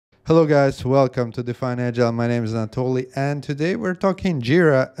Hello guys, welcome to Define Agile. My name is Anatoly and today we're talking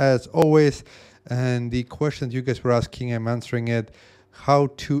JIRA as always, and the question you guys were asking, I'm answering it, how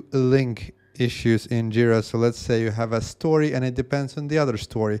to link issues in JIRA. So let's say you have a story and it depends on the other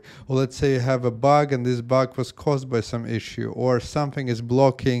story, or let's say you have a bug and this bug was caused by some issue, or something is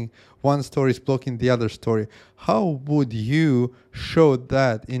blocking, one story is blocking the other story. How would you show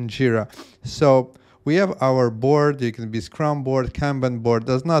that in JIRA? So we have our board. You can be Scrum board, Kanban board,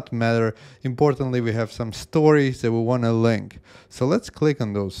 does not matter. Importantly, we have some stories that we want to link. So let's click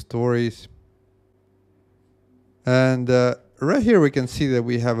on those stories. And right here, we can see that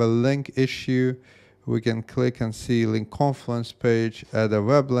we have a link issue. We can click and see link Confluence page, add a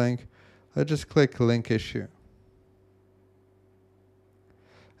web link. Let's just click link issue.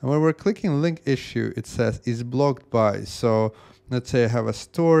 And when we're clicking link issue, it says is blocked by. So let's say I have a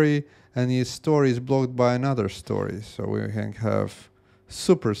story and this story is blocked by another story. So we can have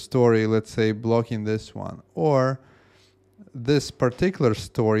super story, let's say, blocking this one, or this particular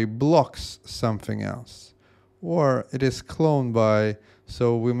story blocks something else, or it is cloned by,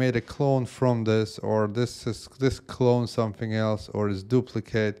 so we made a clone from this, or this clone something else, or is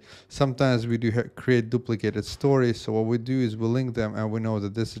duplicate. Sometimes we do create duplicated stories. So what we do is we link them and we know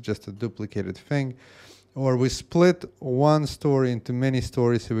that this is just a duplicated thing. Or we split one story into many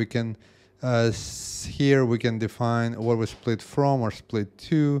stories, so we can here we can define what we split from or split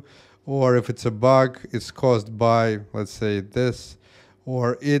to, or if it's a bug, it's caused by, let's say, this,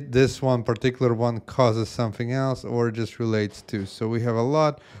 or this one particular one causes something else, or it just relates to. So we have a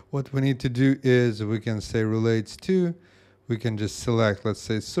lot. What we need to do is we can say relates to, we can just select, let's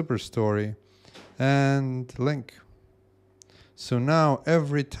say, super story and link. So now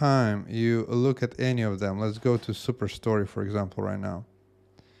every time you look at any of them, let's go to super story, for example, right now.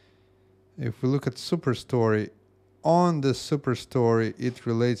 If we look at super story, on the super story it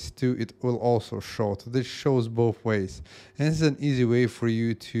relates to, it will also show. So this shows both ways. And this is an easy way for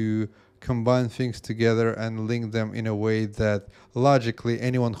you to combine things together and link them in a way that logically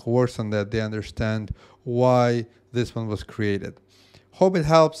anyone who works on that, they understand why this one was created. Hope it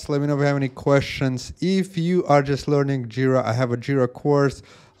helps. Let me know if you have any questions. If you are just learning JIRA, I have a JIRA course,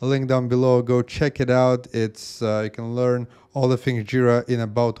 a link down below. Go check it out. It's you can learn all the things JIRA in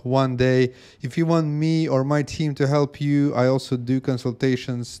about 1 day. If you want me or my team to help you, I also do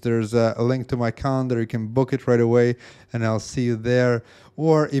consultations. There's a link to my calendar. You can book it right away and I'll see you there.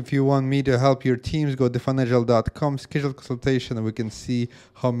 Or if you want me to help your teams, go to defineagile.com, schedule consultation, and we can see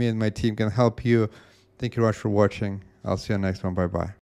how me and my team can help you. Thank you very much for watching. I'll see you next one. Bye-bye.